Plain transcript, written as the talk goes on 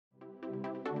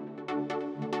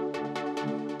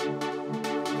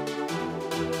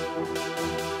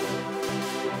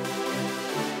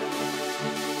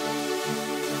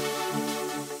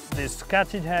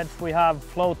Skagit heads we have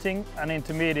floating and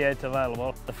intermediate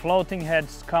available. The floating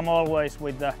heads come always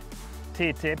with the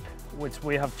T-tip, which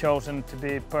we have chosen to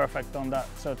be perfect on that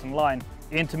certain line.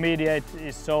 Intermediate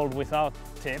is sold without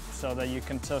tip, so that you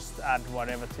can just add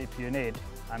whatever tip you need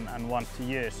and want to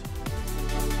use.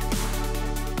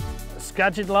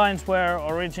 Skagit lines were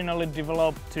originally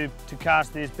developed to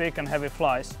cast these big and heavy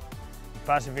flies.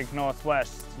 Pacific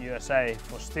Northwest, USA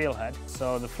for steelhead.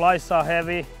 So the flies are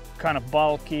heavy, kind of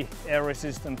bulky,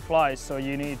 air-resistant flies, so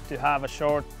you need to have a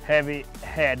short, heavy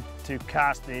head to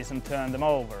cast these and turn them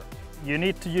over. You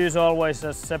need to use always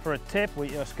a separate tip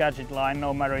with your Skagit line,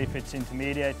 no matter if it's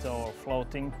intermediate or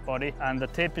floating body. And the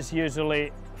tip is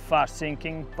usually fast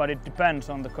sinking, but it depends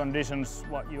on the conditions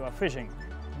what you are fishing.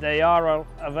 They are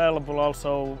available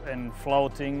also in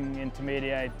floating,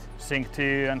 intermediate, sink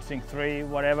 2 and sink 3,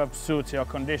 whatever suits your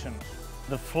conditions.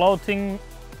 The floating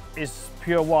is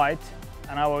pure white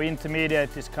and our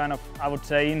intermediate is kind of, I would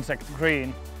say, insect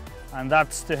green, and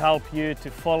that's to help you to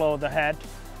follow the head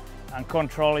and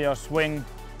control your swing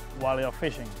while you're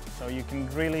fishing. So you can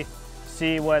really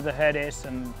see where the head is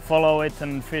and follow it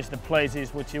and fish the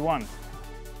places which you want.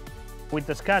 With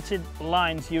the Skagit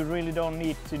lines, you really don't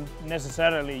need to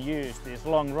necessarily use these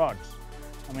long rods.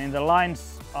 I mean, the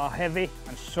lines are heavy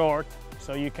and short,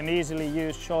 so you can easily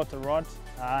use shorter rods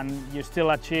and you still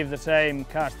achieve the same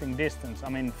casting distance, I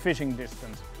mean fishing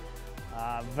distance,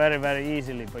 very, very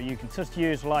easily. But you can just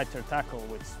use lighter tackle,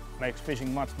 which makes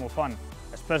fishing much more fun,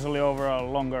 especially over a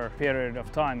longer period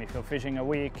of time. If you're fishing a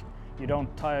week, you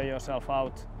don't tire yourself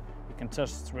out, you can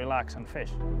just relax and fish.